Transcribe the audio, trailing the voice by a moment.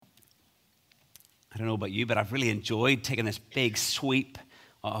don't know about you, but I've really enjoyed taking this big sweep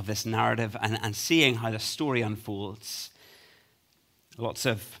of this narrative and seeing how the story unfolds. Lots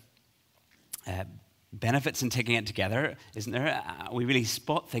of benefits in taking it together, isn't there? We really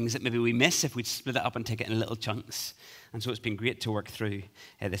spot things that maybe we miss if we split it up and take it in little chunks. And so it's been great to work through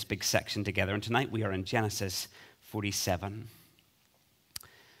this big section together. And tonight we are in Genesis 47.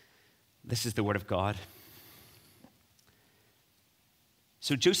 This is the word of God.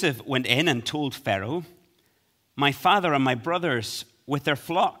 So Joseph went in and told Pharaoh, "My father and my brothers, with their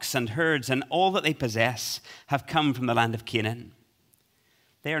flocks and herds and all that they possess, have come from the land of Canaan.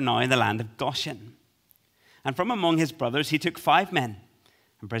 They are now in the land of Goshen." And from among his brothers he took 5 men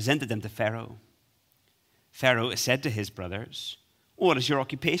and presented them to Pharaoh. Pharaoh said to his brothers, "What is your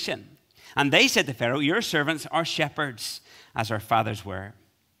occupation?" And they said to Pharaoh, "Your servants are shepherds, as our fathers were."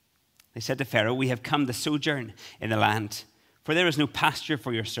 They said to Pharaoh, "We have come to sojourn in the land, for there is no pasture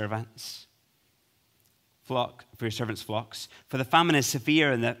for your servants' flocks, for the famine is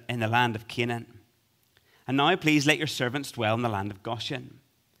severe in the land of Canaan. And now please let your servants dwell in the land of Goshen."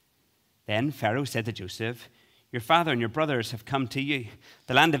 Then Pharaoh said to Joseph, "Your father and your brothers have come to you.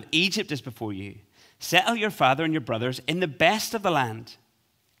 The land of Egypt is before you. Settle your father and your brothers in the best of the land.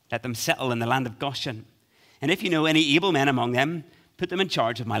 Let them settle in the land of Goshen. And if you know any able men among them, put them in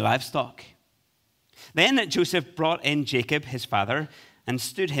charge of my livestock." Then Joseph brought in Jacob, his father, and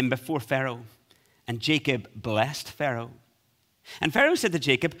stood him before Pharaoh. And Jacob blessed Pharaoh. And Pharaoh said to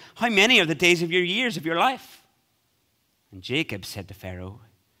Jacob, "How many are the days of your years of your life?" And Jacob said to Pharaoh,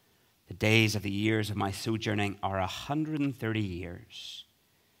 "The days of the years of my sojourning are 130 years.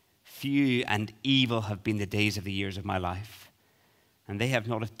 Few and evil have been the days of the years of my life, and they have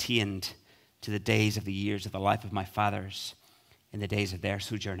not attained to the days of the years of the life of my fathers in the days of their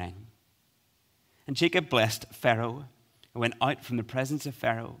sojourning." And Jacob blessed Pharaoh and went out from the presence of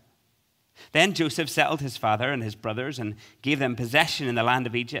Pharaoh. Then Joseph settled his father and his brothers and gave them possession in the land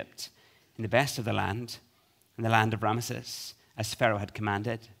of Egypt, in the best of the land, in the land of Ramesses, as Pharaoh had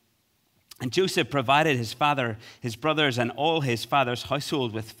commanded. And Joseph provided his father, his brothers, and all his father's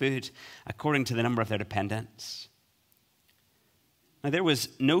household with food according to the number of their dependents. Now there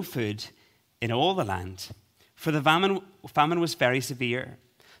was no food in all the land, for the famine was very severe,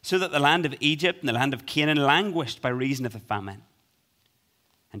 so that the land of Egypt and the land of Canaan languished by reason of the famine.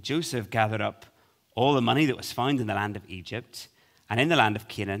 And Joseph gathered up all the money that was found in the land of Egypt and in the land of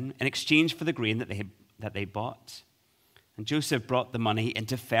Canaan in exchange for the grain that they bought. And Joseph brought the money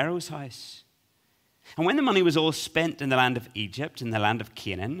into Pharaoh's house. And when the money was all spent in the land of Egypt and the land of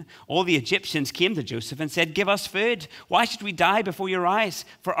Canaan, all the Egyptians came to Joseph and said, "Give us food. Why should we die before your eyes?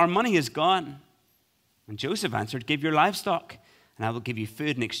 For our money is gone." And Joseph answered, "Give your livestock, and I will give you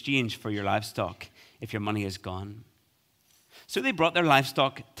food in exchange for your livestock if your money is gone." So they brought their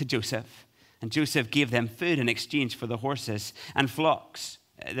livestock to Joseph, and Joseph gave them food in exchange for the horses and the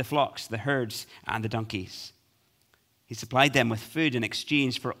flocks, the herds, and the donkeys. He supplied them with food in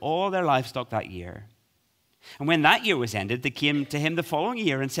exchange for all their livestock that year. And when that year was ended, they came to him the following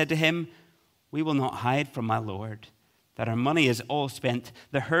year and said to him, "We will not hide from my lord that our money is all spent.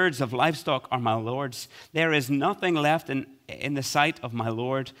 The herds of livestock are my lord's. There is nothing left in the sight of my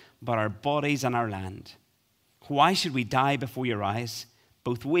lord but our bodies and our land. Why should we die before your eyes,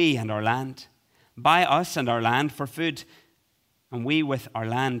 both we and our land? Buy us and our land for food, and we with our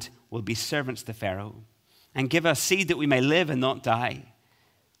land will be servants to Pharaoh. And give us seed that we may live and not die,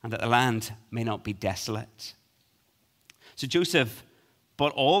 and that the land may not be desolate." So Joseph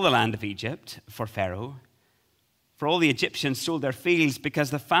bought all the land of Egypt for Pharaoh, for all the Egyptians sold their fields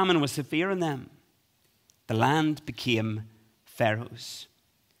because the famine was severe in them. The land became Pharaoh's.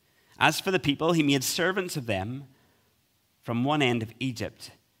 As for the people, he made servants of them from one end of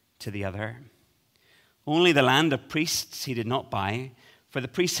Egypt to the other. Only the land of priests he did not buy, for the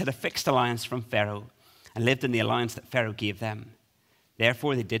priests had a fixed allowance from Pharaoh and lived in the allowance that Pharaoh gave them.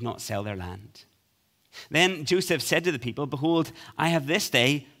 Therefore, they did not sell their land. Then Joseph said to the people, "Behold, I have this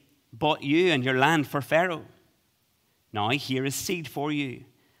day bought you and your land for Pharaoh. Now here is seed for you,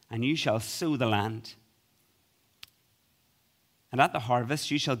 and you shall sow the land. And at the harvest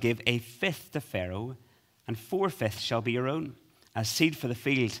you shall give 1/5 to Pharaoh, and 4/5 shall be your own, as seed for the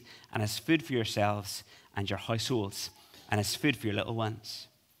field, and as food for yourselves and your households, and as food for your little ones."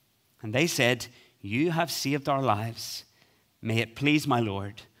 And they said, "You have saved our lives. May it please my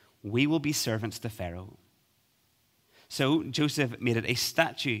lord, we will be servants to Pharaoh." So Joseph made it a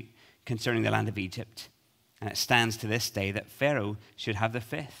statute concerning the land of Egypt, and it stands to this day that Pharaoh should have the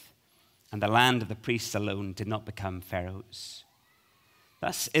 5th, and the land of the priests alone did not become Pharaoh's.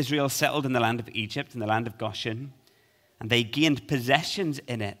 Thus Israel settled in the land of Egypt and the land of Goshen, and they gained possessions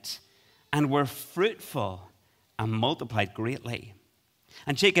in it and were fruitful and multiplied greatly.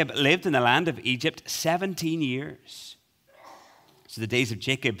 And Jacob lived in the land of Egypt 17 years. So the days of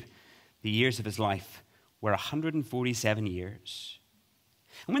Jacob, the years of his life, were 147 years.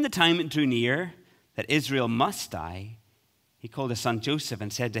 And when the time drew near that Israel must die, he called his son Joseph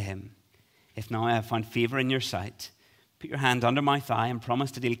and said to him, "If now I have found favor in your sight, put your hand under my thigh and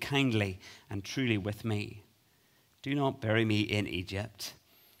promise to deal kindly and truly with me. Do not bury me in Egypt,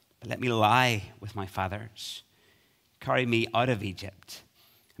 but let me lie with my fathers. Carry me out of Egypt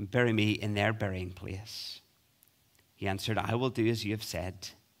and bury me in their burying place." He answered, "I will do as you have said."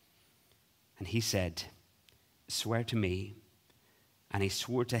 And he said, "Swear to me." And he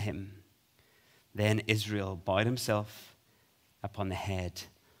swore to him. Then Israel bowed himself upon the head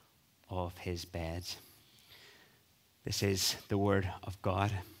of his bed. This is the word of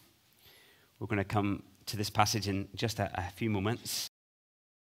God. We're going to come to this passage in just a few moments.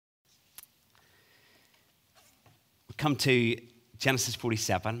 We come to Genesis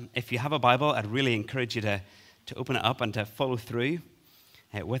 47. If you have a Bible, I'd really encourage you to open it up and to follow through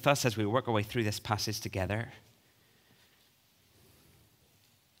with us as we work our way through this passage together.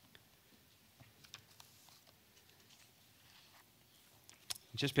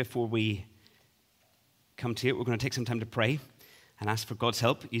 Just before we come to it, we're going to take some time to pray and ask for God's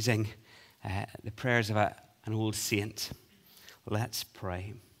help using the prayers of an old saint. Let's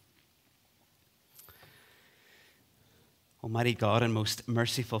pray. Almighty God and most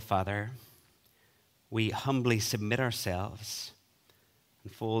merciful Father, we humbly submit ourselves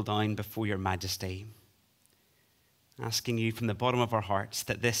and fall down before your majesty, asking you from the bottom of our hearts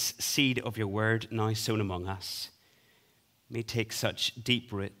that this seed of your word now sown among us may take such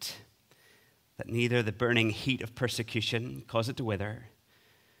deep root that neither the burning heat of persecution cause it to wither,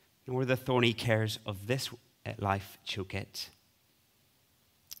 nor the thorny cares of this life choke it,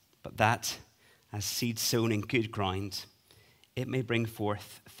 but that, as seed sown in good ground, it may bring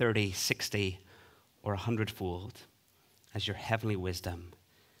forth 30, 60, or 100-fold, as your heavenly wisdom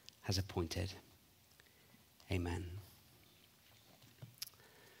has appointed. Amen.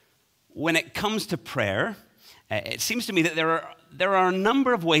 When it comes to prayer, it seems to me that there are a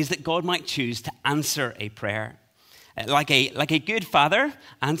number of ways that God might choose to answer a prayer. Like a good father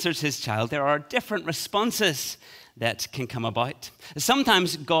answers his child, there are different responses that can come about.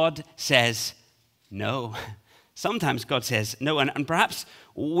 Sometimes God says no. Sometimes God says no, and perhaps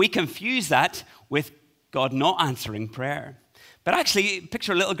we confuse that with God not answering prayer. But actually,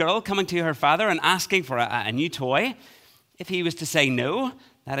 picture a little girl coming to her father and asking for a new toy. If he was to say no,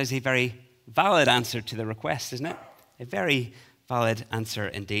 that is a very valid answer to the request, isn't it? A very valid answer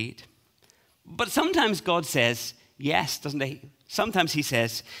indeed. But sometimes God says yes, doesn't he? Sometimes he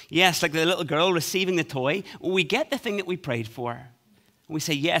says yes, like the little girl receiving the toy. We get the thing that we prayed for. We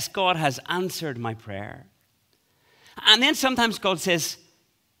say, yes, God has answered my prayer. And then sometimes God says,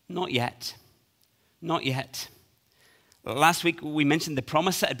 not yet, not yet. Last week we mentioned the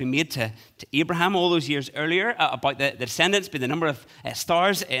promise that had been made to Abraham all those years earlier about the descendants being the number of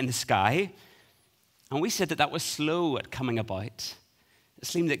stars in the sky. And we said that was slow at coming about. It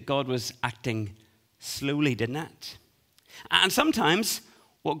seemed that God was acting slowly, didn't it? And sometimes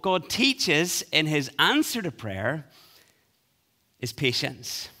what God teaches in his answer to prayer is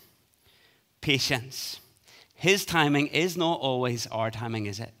patience. Patience. His timing is not always our timing,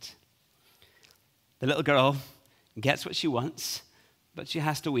 is it? The little girl gets what she wants, but she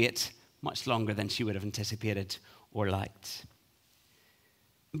has to wait much longer than she would have anticipated or liked.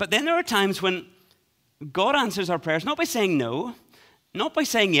 But then there are times when God answers our prayers not by saying no, not by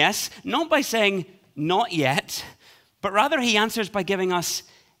saying yes, not by saying not yet, but rather he answers by giving us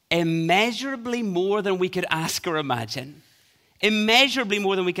immeasurably more than we could ask or imagine. Immeasurably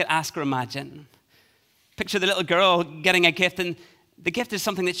more than we could ask or imagine. Picture the little girl getting a gift, and the gift is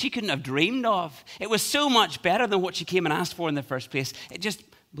something that she couldn't have dreamed of. It was so much better than what she came and asked for in the first place. It just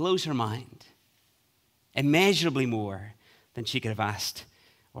blows her mind. Immeasurably more than she could have asked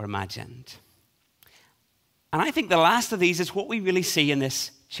or imagined. And I think the last of these is what we really see in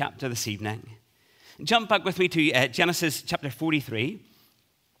this chapter this evening. Jump back with me to Genesis chapter 43.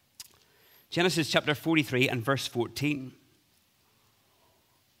 Genesis chapter 43 and verse 14.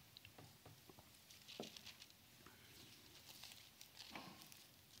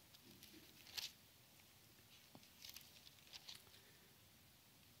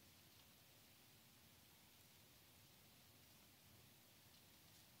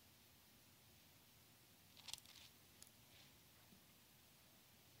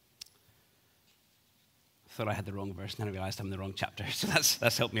 thought I had the wrong verse, and then I realized I'm in the wrong chapter. So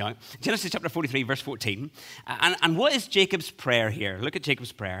that's helped me out. Genesis chapter 43, verse 14. And what is Jacob's prayer here? Look at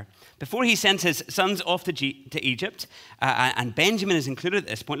Jacob's prayer. Before he sends his sons off to Egypt, and Benjamin is included at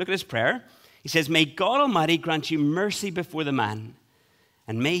this point, look at his prayer. He says, "May God Almighty grant you mercy before the man,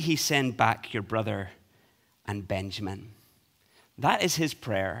 and may he send back your brother and Benjamin." That is his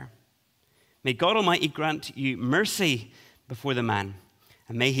prayer. May God Almighty grant you mercy before the man,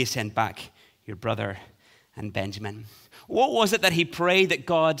 and may he send back your brother and Benjamin. What was it that he prayed that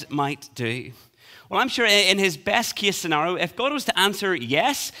God might do? Well, I'm sure in his best case scenario, if God was to answer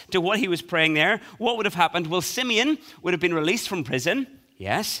yes to what he was praying there, what would have happened? Well, Simeon would have been released from prison,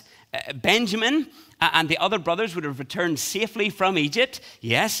 yes. Benjamin and the other brothers would have returned safely from Egypt,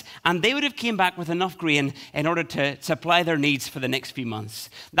 yes. And they would have came back with enough grain in order to supply their needs for the next few months.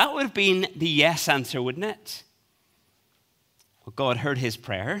 That would have been the yes answer, wouldn't it? Well, God heard his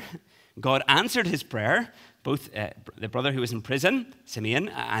prayer. God answered his prayer. Both the brother who was in prison, Simeon,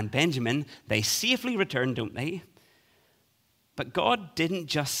 and Benjamin, they safely returned, don't they? But God didn't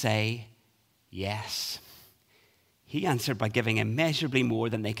just say yes. He answered by giving immeasurably more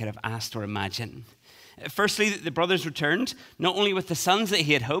than they could have asked or imagined. Firstly, the brothers returned, not only with the sons that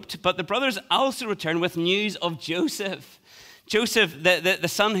he had hoped, but the brothers also returned with news of Joseph. Joseph, the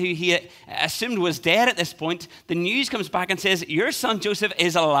son who he assumed was dead at this point, the news comes back and says, "Your son Joseph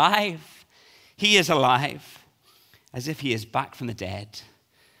is alive. He is alive," as if he is back from the dead.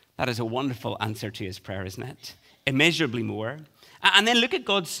 That is a wonderful answer to his prayer, isn't it? Immeasurably more. And then look at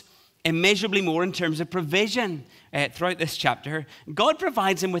God's immeasurably more in terms of provision throughout this chapter. God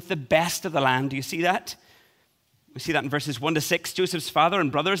provides him with the best of the land. Do you see that? We see that in verses 1 to 6. Joseph's father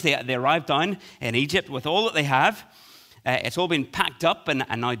and brothers, they arrived down in Egypt with all that they have. It's all been packed up and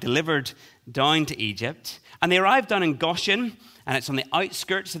now delivered down to Egypt. And they arrived down in Goshen, and it's on the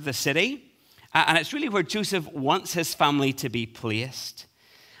outskirts of the city. And it's really where Joseph wants his family to be placed.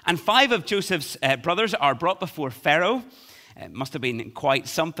 And 5 of Joseph's brothers are brought before Pharaoh. It must have been quite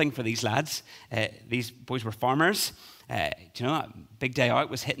something for these lads. These boys were farmers. A big day out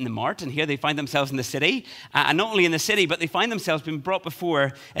was hitting the mart, and here they find themselves in the city. And not only in the city, but they find themselves being brought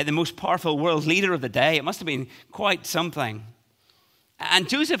before the most powerful world leader of the day. It must have been quite something. And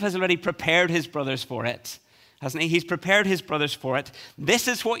Joseph has already prepared his brothers for it, hasn't he? He's prepared his brothers for it. This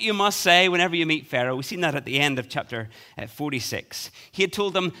is what you must say whenever you meet Pharaoh. We've seen that at the end of chapter 46. He had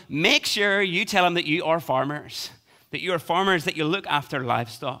told them, make sure you tell him that you are farmers, that you look after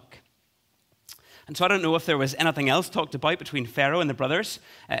livestock. And so I don't know if there was anything else talked about between Pharaoh and the brothers,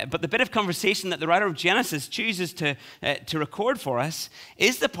 but the bit of conversation that the writer of Genesis chooses to record for us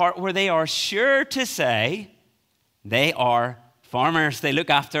is the part where they are sure to say they are farmers. They look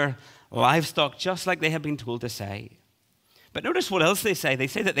after livestock just like they have been told to say. But notice what else they say. They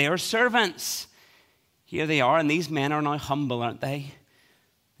say that they are servants. Here they are, and these men are now humble, aren't they?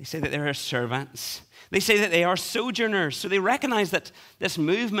 They say that they are servants. They say that they are sojourners. So they recognize that this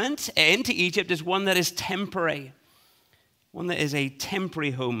movement into Egypt is one that is temporary, one that is a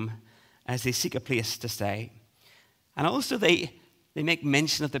temporary home as they seek a place to stay. And also they make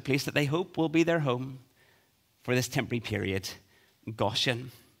mention of the place that they hope will be their home for this temporary period,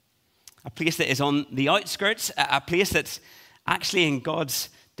 Goshen. A place that is on the outskirts, a place that's actually in God's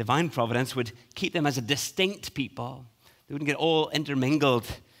divine providence would keep them as a distinct people. They wouldn't get all intermingled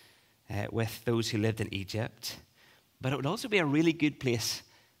with those who lived in Egypt. But it would also be a really good place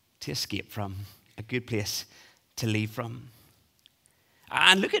to escape from, a good place to leave from.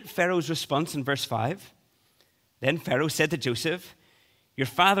 And look at Pharaoh's response in verse 5. Then Pharaoh said to Joseph, your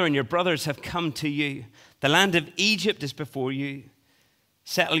father and your brothers have come to you. The land of Egypt is before you.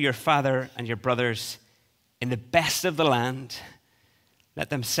 Settle your father and your brothers in the best of the land. Let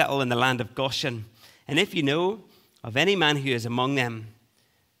them settle in the land of Goshen. And if you know of any man who is among them,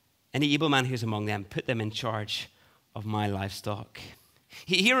 any able man who is among them, put them in charge of my livestock.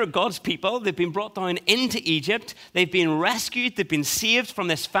 Here are God's people. They've been brought down into Egypt. They've been rescued. They've been saved from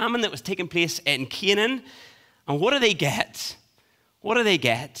this famine that was taking place in Canaan. And what do they get? What do they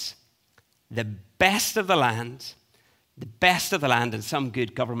get? The best of the land. The best of the land and some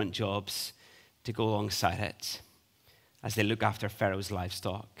good government jobs to go alongside it as they look after Pharaoh's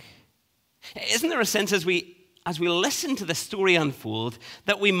livestock. Isn't there a sense as we listen to the story unfold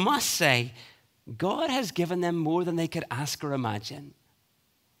that we must say, God has given them more than they could ask or imagine?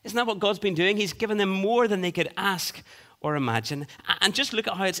 Isn't that what God's been doing? He's given them more than they could ask or imagine. And just look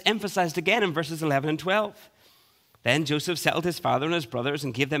at how it's emphasized again in verses 11 and 12. Then Joseph settled his father and his brothers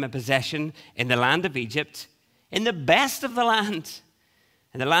and gave them a possession in the land of Egypt, in the best of the land,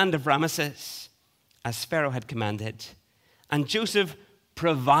 in the land of Ramesses, as Pharaoh had commanded. And Joseph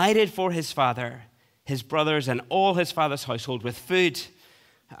provided for his father his brothers and all his father's household with food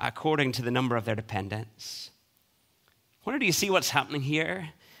according to the number of their dependents. Wonder, do you see what's happening here?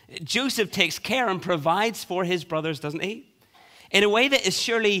 Joseph takes care and provides for his brothers, doesn't he? In a way that is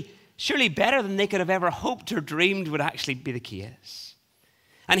surely better than they could have ever hoped or dreamed would actually be the case.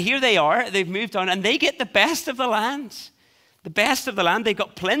 And here they are, they've moved on, and they get the best of the land. The best of the land. They've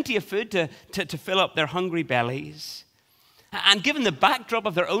got plenty of food to fill up their hungry bellies. And given the backdrop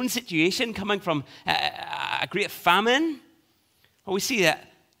of their own situation, coming from a great famine, well, we see a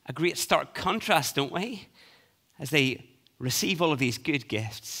great stark contrast, don't we? As they receive all of these good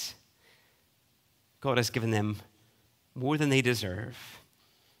gifts, God has given them more than they deserve.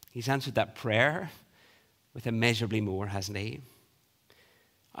 He's answered that prayer with immeasurably more, hasn't he?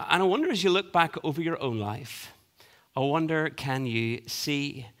 And I wonder, as you look back over your own life, I wonder, can you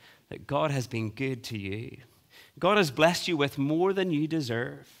see that God has been good to you? God has blessed you with more than you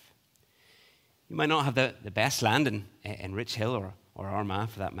deserve. You might not have the best land in Rich Hill or Armagh,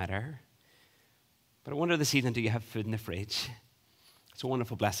 for that matter. But I wonder this evening, do you have food in the fridge? It's a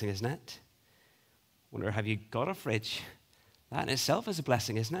wonderful blessing, isn't it? I wonder, have you got a fridge? That in itself is a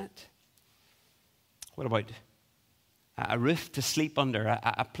blessing, isn't it? What about a roof to sleep under,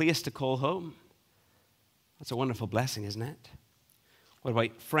 a place to call home? That's a wonderful blessing, isn't it? What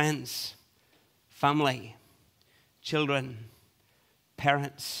about friends, family, children,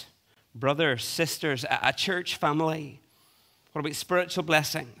 parents, brothers, sisters, a church family? What about spiritual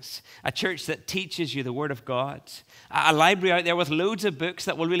blessings? A church that teaches you the Word of God. A library out there with loads of books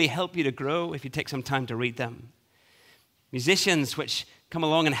that will really help you to grow if you take some time to read them. Musicians which come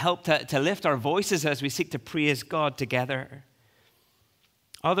along and help to lift our voices as we seek to praise God together.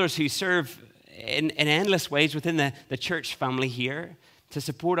 Others who serve in endless ways within the church family here to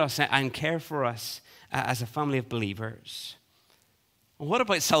support us and care for us as a family of believers. And what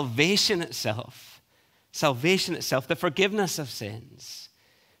about salvation itself? Salvation itself, the forgiveness of sins.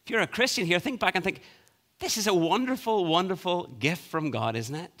 If you're a Christian here, think back and think, this is a wonderful, wonderful gift from God,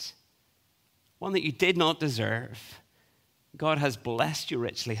 isn't it? One that you did not deserve. God has blessed you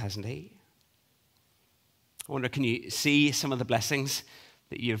richly, hasn't he? I wonder, can you see some of the blessings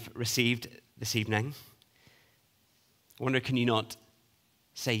that you've received this evening? I wonder, can you not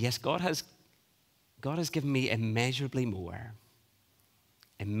say, yes, God has given me immeasurably more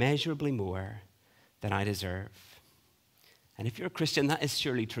than I deserve. And if you're a Christian, that is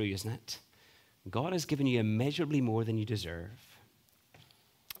surely true, isn't it? God has given you immeasurably more than you deserve.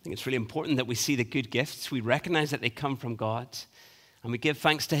 I think it's really important that we see the good gifts. We recognize that they come from God, and we give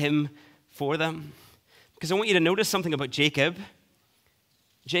thanks to him for them. Because I want you to notice something about Jacob.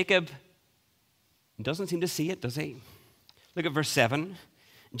 Jacob doesn't seem to see it, does he? Look at verse 7.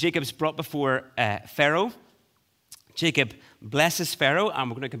 Jacob's brought before Pharaoh. Jacob blesses Pharaoh, and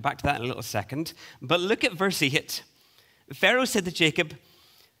we're going to come back to that in a little second. But look at verse 8. Pharaoh said to Jacob,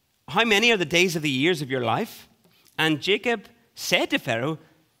 how many are the days of the years of your life? And Jacob said to Pharaoh,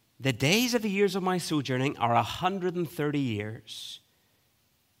 the days of the years of my sojourning are 130 years.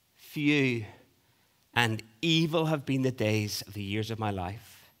 Few and evil have been the days of the years of my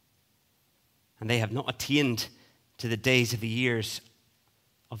life, and they have not attained to the days of the years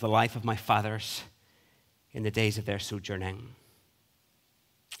of the life of my fathers in the days of their sojourning.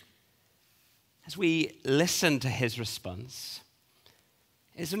 As we listen to his response,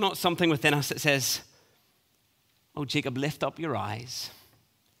 is there not something within us that says, oh, Jacob, lift up your eyes.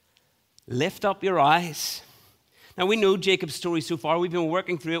 Lift up your eyes. Now, we know Jacob's story so far. We've been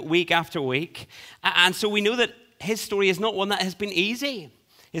working through it week after week. And so we know that his story is not one that has been easy.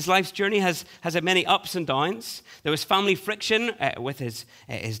 His life's journey has had many ups and downs. There was family friction with his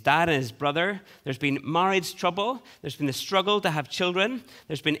dad and his brother. There's been marriage trouble. There's been the struggle to have children.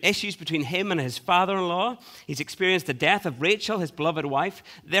 There's been issues between him and his father-in-law. He's experienced the death of Rachel, his beloved wife.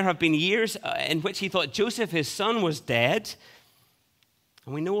 There have been years in which he thought Joseph, his son, was dead.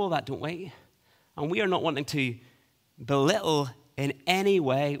 And we know all that, don't we? And we are not wanting to belittle in any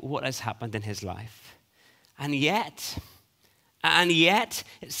way what has happened in his life. And yet,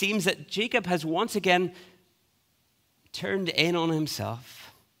 it seems that Jacob has once again turned in on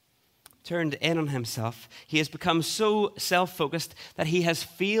himself. He has become so self-focused that he has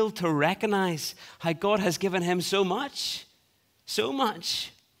failed to recognize how God has given him so much,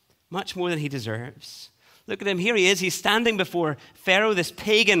 much more than he deserves. Look at him. Here he is. He's standing before Pharaoh, this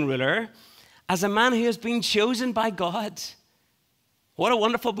pagan ruler, as a man who has been chosen by God. What a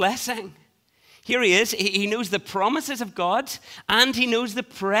wonderful blessing. Here he is. He knows the promises of God, and he knows the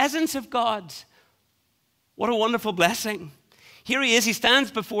presence of God. What a wonderful blessing. Here he is. He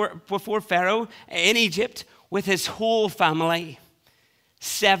stands before Pharaoh in Egypt with his whole family.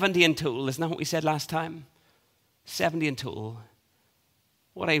 70 in total. Isn't that what we said last time? 70 in total.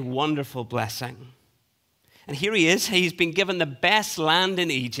 What a wonderful blessing. And here he is. He's been given the best land in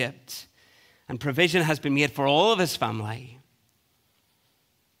Egypt, and provision has been made for all of his family.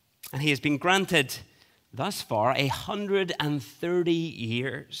 And he has been granted, thus far, 130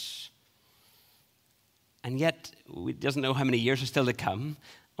 years. And yet, he doesn't know how many years are still to come.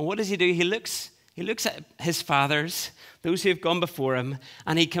 And what does he do? He looks at his fathers, those who have gone before him,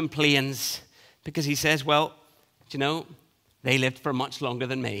 and he complains because he says, well, do you know, they lived for much longer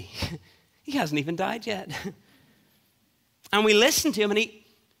than me. He hasn't even died yet. And we listen to him, and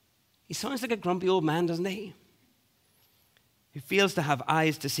he sounds like a grumpy old man, doesn't he? Who fails to have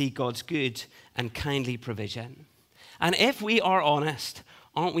eyes to see God's good and kindly provision. And if we are honest,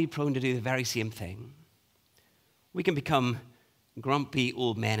 aren't we prone to do the very same thing? We can become grumpy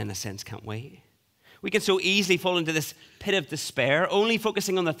old men in a sense, can't we? We can so easily fall into this pit of despair, only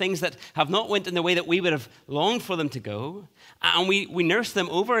focusing on the things that have not went in the way that we would have longed for them to go. And we nurse them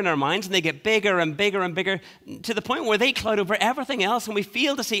over in our minds, and they get bigger and bigger and bigger to the point where they cloud over everything else, and we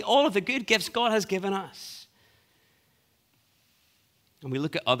fail to see all of the good gifts God has given us. And we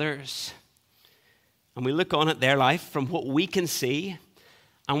look at others, and we look on at their life from what we can see,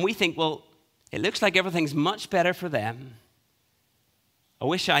 and we think, well, it looks like everything's much better for them. I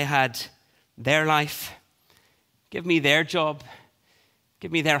wish I had their life. Give me their job.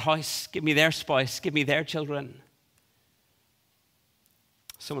 Give me their house. Give me their spouse. Give me their children.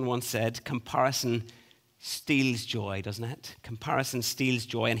 Someone once said, comparison steals joy, doesn't it? Comparison steals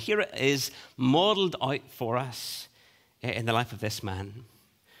joy. And here it is modeled out for us in the life of this man.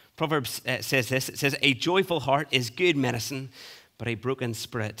 Proverbs says this. It says, a joyful heart is good medicine, but a broken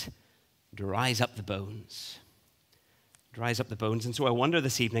spirit dries up the bones. Dries up the bones. And so I wonder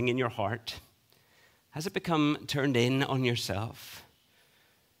this evening, in your heart, has it become turned in on yourself?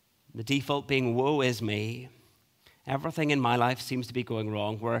 The default being, woe is me. Everything in my life seems to be going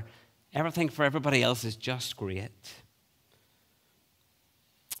wrong, where everything for everybody else is just great.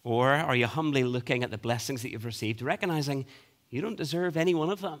 Or are you humbly looking at the blessings that you've received, recognizing you don't deserve any one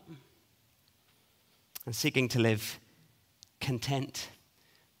of them, and seeking to live content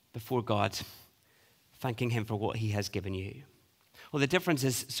before God, thanking him for what he has given you? Well, the difference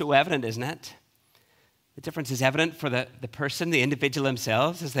is so evident, isn't it? The difference is evident for the person, the individual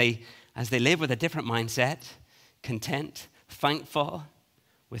themselves, as they live with a different mindset, content, thankful,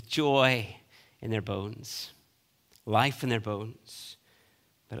 with joy in their bones, life in their bones.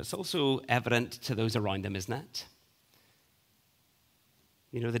 But it's also evident to those around them, isn't it?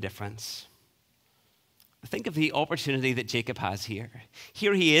 You know the difference. Think of the opportunity that Jacob has here.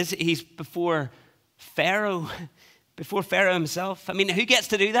 Here he is, he's before Pharaoh himself. I mean, who gets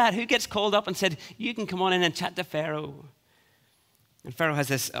to do that? Who gets called up and said, you can come on in and chat to Pharaoh? And Pharaoh has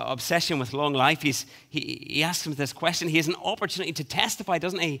this obsession with long life. He asks him this question. He has an opportunity to testify,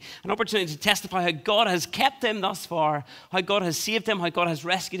 doesn't he? An opportunity to testify how God has kept him thus far, how God has saved him, how God has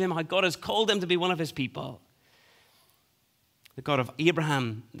rescued him, how God has called him to be one of his people. The God of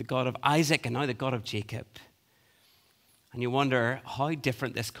Abraham, the God of Isaac, and now the God of Jacob. And you wonder how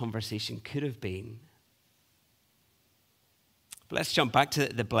different this conversation could have been. But let's jump back to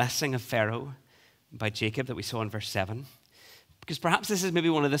the blessing of Pharaoh by Jacob that we saw in verse 7. Because perhaps this is maybe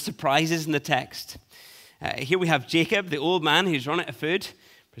one of the surprises in the text. Here we have Jacob, the old man who's run out of food,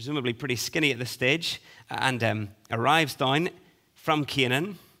 presumably pretty skinny at this stage, and arrives down from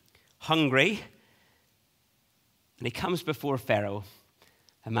Canaan, hungry. And he comes before Pharaoh,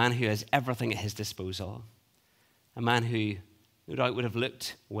 a man who has everything at his disposal, a man who no doubt would have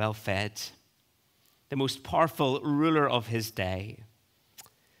looked well fed, the most powerful ruler of his day.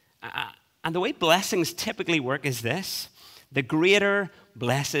 And the way blessings typically work is this: the greater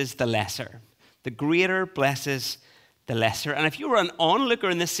blesses the lesser. The greater blesses the lesser. And if you were an onlooker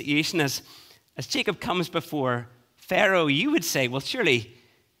in this situation, as Jacob comes before Pharaoh, you would say, well, surely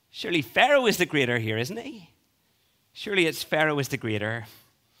Pharaoh is the greater here, isn't he? Surely it's Pharaoh is the greater.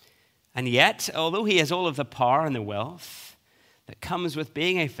 And yet, although he has all of the power and the wealth that comes with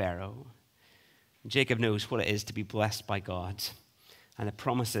being a Pharaoh, Jacob knows what it is to be blessed by God and the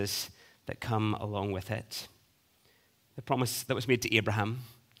promises that come along with it. The promise that was made to Abraham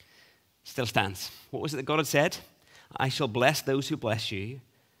still stands. What was it that God had said? I shall bless those who bless you,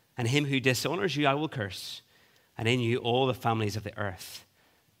 and him who dishonors you I will curse, and in you all the families of the earth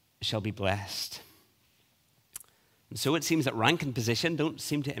shall be blessed. And so it seems that rank and position don't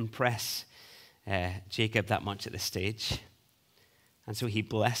seem to impress Jacob that much at this stage. And so he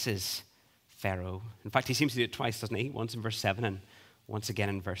blesses Pharaoh. In fact, he seems to do it twice, doesn't he? Once in verse 7 and once again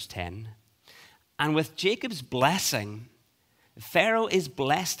in verse 10. And with Jacob's blessing, Pharaoh is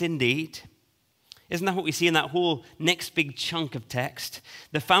blessed indeed. Isn't that what we see in that whole next big chunk of text?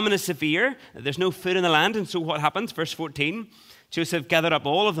 The famine is severe. There's no food in the land. And so what happens? Verse 14, Joseph gathered up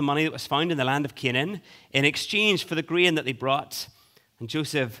all of the money that was found in the land of Canaan in exchange for the grain that they brought. And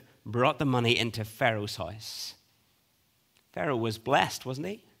Joseph brought the money into Pharaoh's house. Pharaoh was blessed, wasn't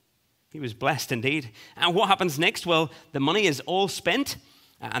he? He was blessed indeed. And what happens next? Well, the money is all spent.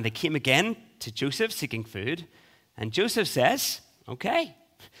 And they came again to Joseph seeking food. And Joseph says, okay,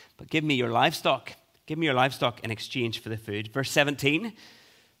 but give me your livestock. Give me your livestock in exchange for the food. Verse 17,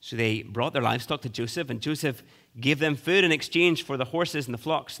 so they brought their livestock to Joseph, and Joseph gave them food in exchange for the horses and the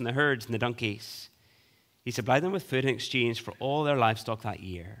flocks and the herds and the donkeys. He supplied them with food in exchange for all their livestock that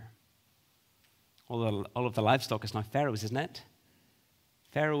year. All of the livestock is now Pharaoh's, isn't it?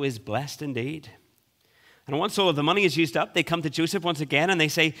 Pharaoh is blessed indeed. And once all of the money is used up, they come to Joseph once again and they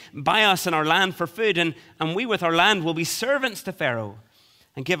say, buy us and our land for food, and we with our land will be servants to Pharaoh,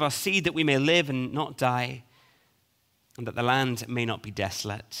 and give us seed that we may live and not die, and that the land may not be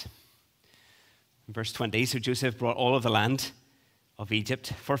desolate. In verse 20, so Joseph brought all of the land of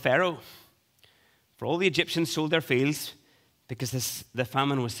Egypt for Pharaoh. For all the Egyptians sold their fields because the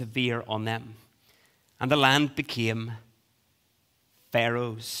famine was severe on them. And the land became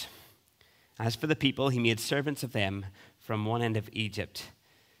Pharaoh's. As for the people, he made servants of them from one end of Egypt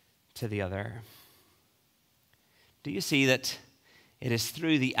to the other. Do you see that it is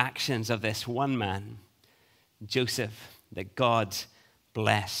through the actions of this one man, Joseph, that God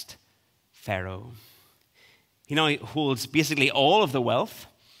blessed Pharaoh? He now holds basically all of the wealth,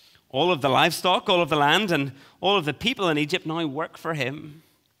 all of the livestock, all of the land, and all of the people in Egypt now work for him.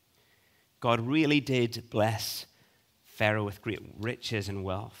 God really did bless Pharaoh with great riches and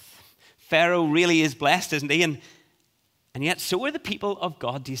wealth. Pharaoh really is blessed, isn't he? And yet so are the people of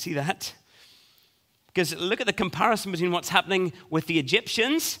God. Do you see that? Because look at the comparison between what's happening with the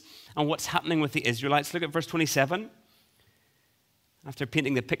Egyptians and what's happening with the Israelites. Look at verse 27. After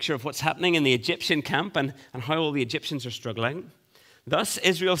painting the picture of what's happening in the Egyptian camp and how all the Egyptians are struggling. Thus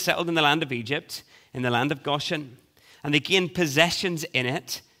Israel settled in the land of Egypt, in the land of Goshen, and they gained possessions in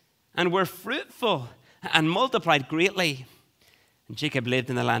it and were fruitful and multiplied greatly. And Jacob lived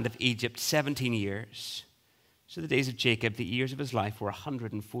in the land of Egypt 17 years. So the days of Jacob, the years of his life, were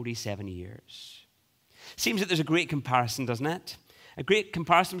 147 years. Seems that there's a great comparison, doesn't it? A great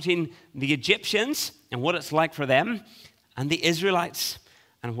comparison between the Egyptians and what it's like for them and the Israelites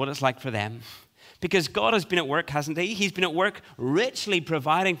and what it's like for them. Because God has been at work, hasn't he? He's been at work richly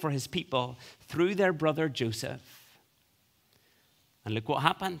providing for his people through their brother Joseph. And look what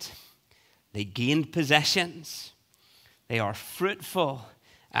happened. They gained possessions. They are fruitful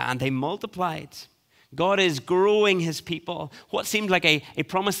and they multiplied. God is growing his people. What seemed like a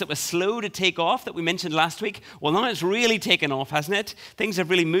promise that was slow to take off that we mentioned last week, well, now it's really taken off, hasn't it? Things have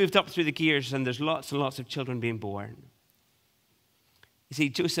really moved up through the gears and there's lots and lots of children being born. You see,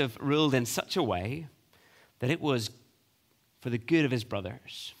 Joseph ruled in such a way that it was for the good of his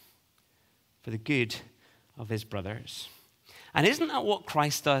brothers. For the good of his brothers. And isn't that what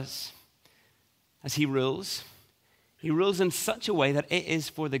Christ does as he rules? He rules in such a way that it is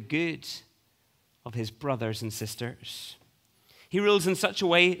for the good of his brothers and sisters. He rules in such a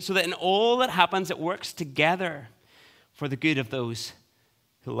way so that in all that happens, it works together for the good of those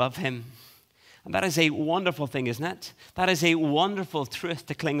who love him. And that is a wonderful thing, isn't it? That is a wonderful truth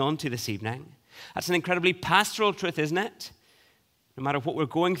to cling on to this evening. That's an incredibly pastoral truth, isn't it? No matter what we're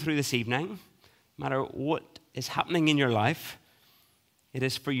going through this evening, no matter what is happening in your life, it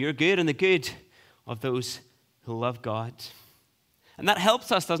is for your good and the good of those who love God. And that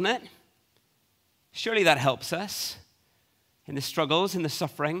helps us, doesn't it? Surely that helps us in the struggles, in the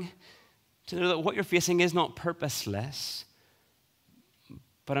suffering, to know that what you're facing is not purposeless,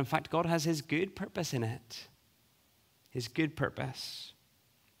 but in fact, God has his good purpose in it. His good purpose.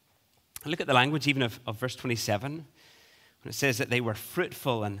 And look at the language even of verse 27, when it says that they were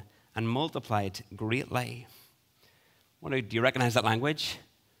fruitful and multiplied greatly. Do you recognize that language?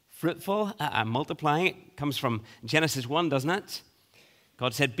 Fruitful and multiplying. It comes from Genesis 1, doesn't it?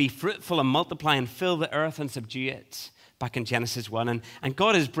 God said, be fruitful and multiply and fill the earth and subdue it, back in Genesis 1. And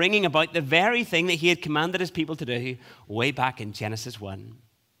God is bringing about the very thing that he had commanded his people to do way back in Genesis 1.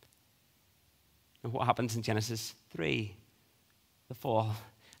 And what happens in Genesis 3? The fall.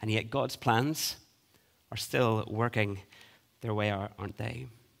 And yet God's plans are still working their way out, aren't they?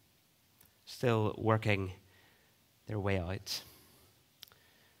 Still working their way out.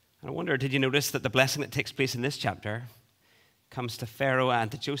 And I wonder, did you notice that the blessing that takes place in this chapter comes to Pharaoh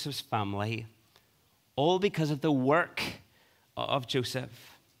and to Joseph's family, all because of the work of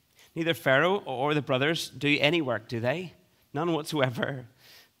Joseph? Neither Pharaoh or the brothers do any work, do they? None whatsoever,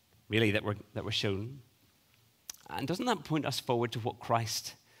 really, that we're shown. And doesn't that point us forward to what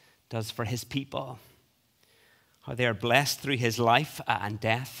Christ does for his people? How they are blessed through his life and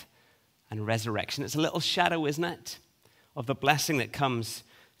death and resurrection. It's a little shadow, isn't it, of the blessing that comes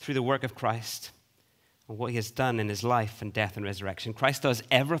through the work of Christ and what he has done in his life and death and resurrection. Christ does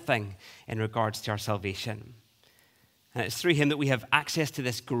everything in regards to our salvation. And it's through him that we have access to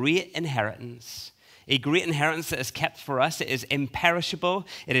this great inheritance, a great inheritance that is kept for us. It is imperishable,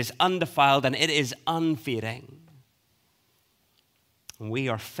 it is undefiled, and it is unfading. And we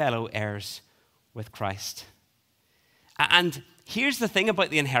are fellow heirs with Christ. And here's the thing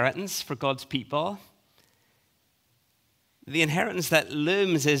about the inheritance for God's people. The inheritance that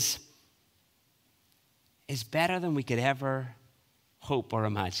looms is better than we could ever hope or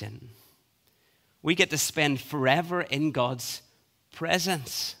imagine. We get to spend forever in God's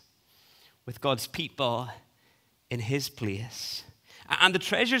presence with God's people in his place. And the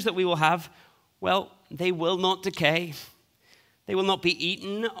treasures that we will have, well, they will not decay. They will not be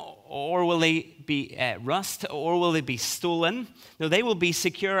eaten, or will they be rust, or will they be stolen? No, they will be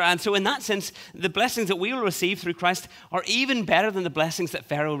secure. And so in that sense, the blessings that we will receive through Christ are even better than the blessings that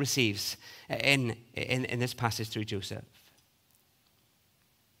Pharaoh receives in this passage through Joseph.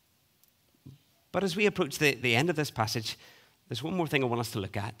 But as we approach the end of this passage, there's one more thing I want us to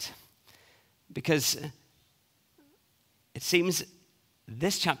look at. Because it seems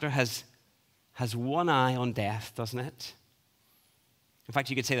this chapter has one eye on death, doesn't it? In fact,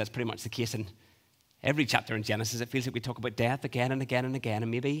 you could say that's pretty much the case in every chapter in Genesis. It feels like we talk about death again and again and again.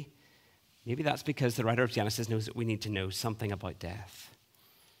 And maybe that's because the writer of Genesis knows that we need to know something about death.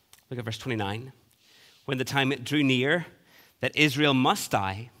 Look at verse 29. When the time drew near that Israel must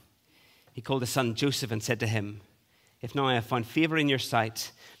die, he called his son Joseph and said to him, "If now I have found favor in your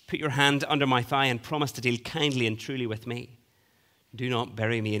sight, put your hand under my thigh and promise to deal kindly and truly with me. Do not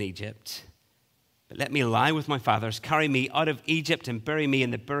bury me in Egypt, but let me lie with my fathers. Carry me out of Egypt and bury me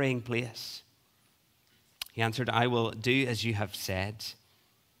in the burying place." He answered, "I will do as you have said."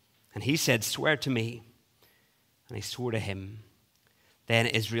 And he said, "Swear to me." And he swore to him. Then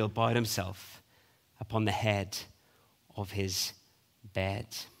Israel bowed himself upon the head of his bed.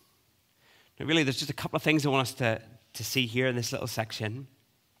 Now, really, there's just a couple of things I want us to see here in this little section.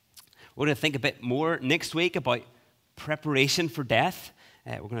 We're going to think a bit more next week about preparation for death.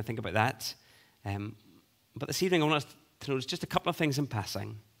 We're going to think about that. But this evening, I want us to notice just a couple of things in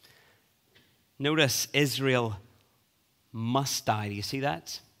passing. Notice Israel must die. Do you see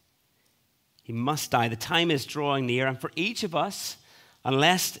that? He must die. The time is drawing near. And for each of us,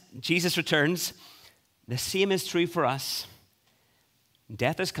 unless Jesus returns, the same is true for us.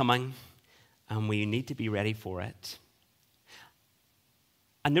 Death is coming, and we need to be ready for it.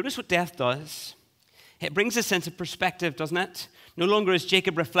 And notice what death does. It brings a sense of perspective, doesn't it? No longer is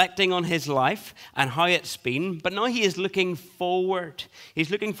Jacob reflecting on his life and how it's been, but now he is looking forward.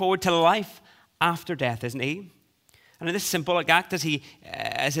 He's looking forward to life after death, isn't he? And in this symbolic act,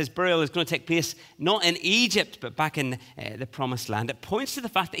 as his burial is going to take place, not in Egypt, but back in the promised land, it points to the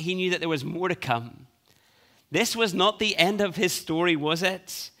fact that he knew that there was more to come. This was not the end of his story, was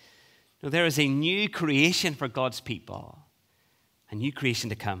it? No, there is a new creation for God's people, a new creation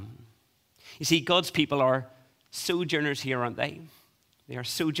to come. You see, God's people are sojourners here, aren't they? They are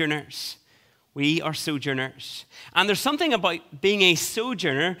sojourners. We are sojourners. And there's something about being a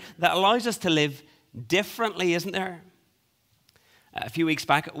sojourner that allows us to live differently, isn't there? A few weeks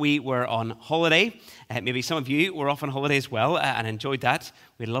back, we were on holiday. Maybe some of you were off on holiday as well and enjoyed that.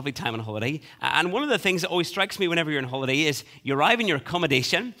 We had a lovely time on holiday. And one of the things that always strikes me whenever you're on holiday is you arrive in your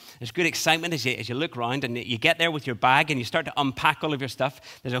accommodation. There's good excitement as you look around, and you get there with your bag and you start to unpack all of your stuff.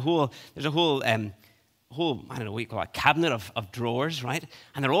 There's a whole I don't know what you call it, a cabinet of drawers, right?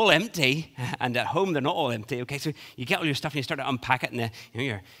 And they're all empty, and at home they're not all empty, okay? So you get all your stuff and you start to unpack it, and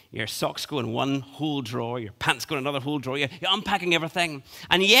your socks go in one whole drawer, your pants go in another whole drawer, you're unpacking everything.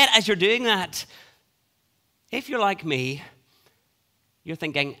 And yet, as you're doing that, if you're like me, you're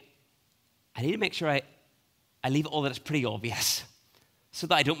thinking, I need to make sure I leave all that is pretty obvious so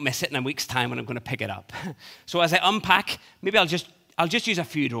that I don't miss it in a week's time when I'm going to pick it up. So as I unpack, maybe I'll just use a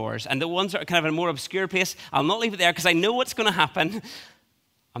few drawers, and the ones that are kind of in a more obscure place, I'll not leave it there because I know what's going to happen.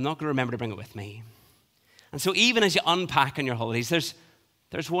 I'm not going to remember to bring it with me. And so even as you unpack on your holidays,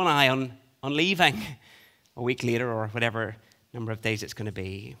 there's one eye on leaving a week later or whatever number of days it's going to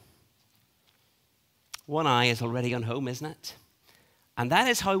be. One eye is already on home, isn't it? And that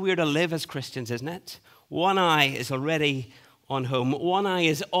is how we're to live as Christians, isn't it? One eye is already on home. One eye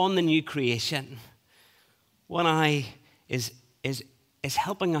is on the new creation. One eye is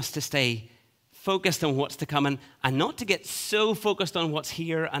helping us to stay focused on what's to come, and not to get so focused on what's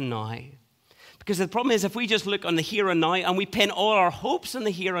here and now. Because the problem is, if we just look on the here and now and we pin all our hopes on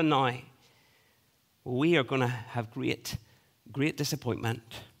the here and now, we are going to have great disappointment.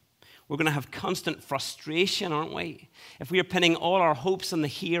 We're going to have constant frustration, aren't we? If we are pinning all our hopes on the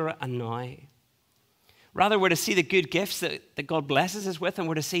here and now. Rather, we're to see the good gifts that God blesses us with, and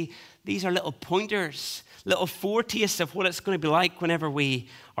we're to see these are little pointers, little foretastes of what it's going to be like whenever we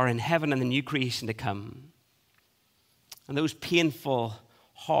are in heaven and the new creation to come. And those painful,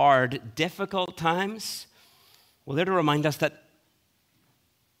 hard, difficult times, well, they're to remind us that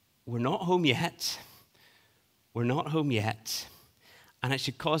we're not home yet. We're not home yet. And it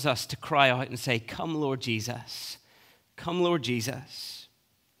should cause us to cry out and say, "Come, Lord Jesus. Come, Lord Jesus."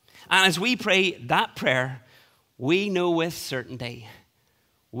 And as we pray that prayer, we know with certainty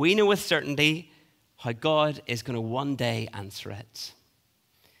how God is going to one day answer it.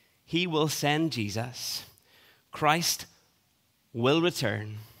 He will send Jesus. Christ will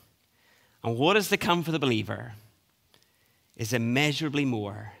return. And what is to come for the believer is immeasurably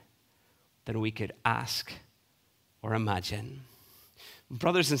more than we could ask or imagine.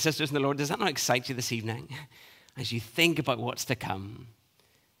 Brothers and sisters in the Lord, does that not excite you this evening as you think about what's to come?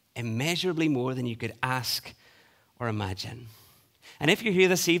 Immeasurably more than you could ask or imagine. And if you're here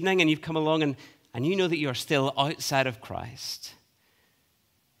this evening and you've come along and you know that you're still outside of Christ,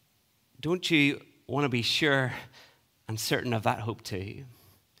 don't you want to be sure and certain of that hope too?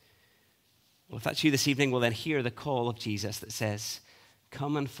 Well, if that's you this evening, well then hear the call of Jesus that says,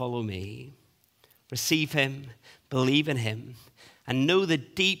 "Come and follow me." Receive him, believe in him, and know the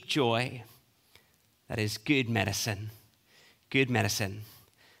deep joy that is good medicine,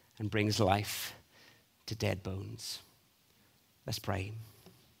 and brings life to dead bones. Let's pray.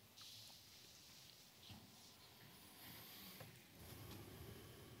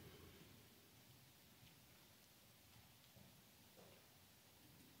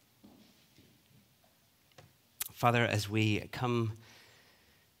 Father, as we come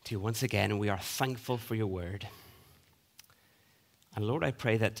to you once again, we are thankful for your word. And Lord, I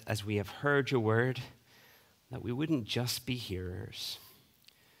pray that as we have heard your word, that we wouldn't just be hearers,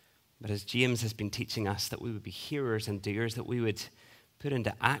 but as James has been teaching us, that we would be hearers and doers, that we would put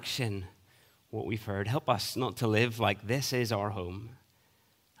into action what we've heard. Help us not to live like this is our home.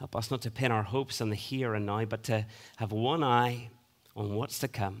 Help us not to pin our hopes on the here and now, but to have one eye on what's to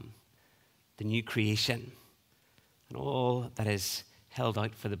come, the new creation, and all that is held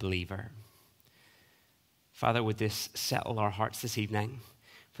out for the believer. Father, would this settle our hearts this evening?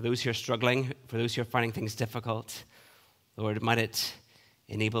 For those who are struggling, for those who are finding things difficult, Lord, might it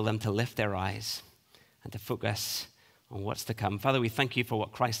enable them to lift their eyes and to focus on what's to come. Father, we thank you for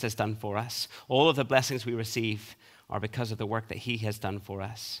what Christ has done for us. All of the blessings we receive are because of the work that he has done for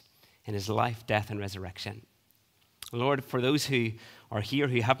us in his life, death, and resurrection. Lord, for those who are here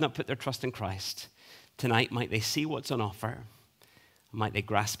who have not put their trust in Christ, tonight might they see what's on offer. Might they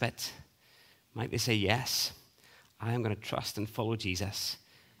grasp it? Might they say, "Yes, I am going to trust and follow Jesus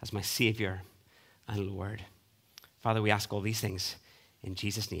as my Savior and Lord." Father, we ask all these things in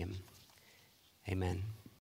Jesus' name. Amen.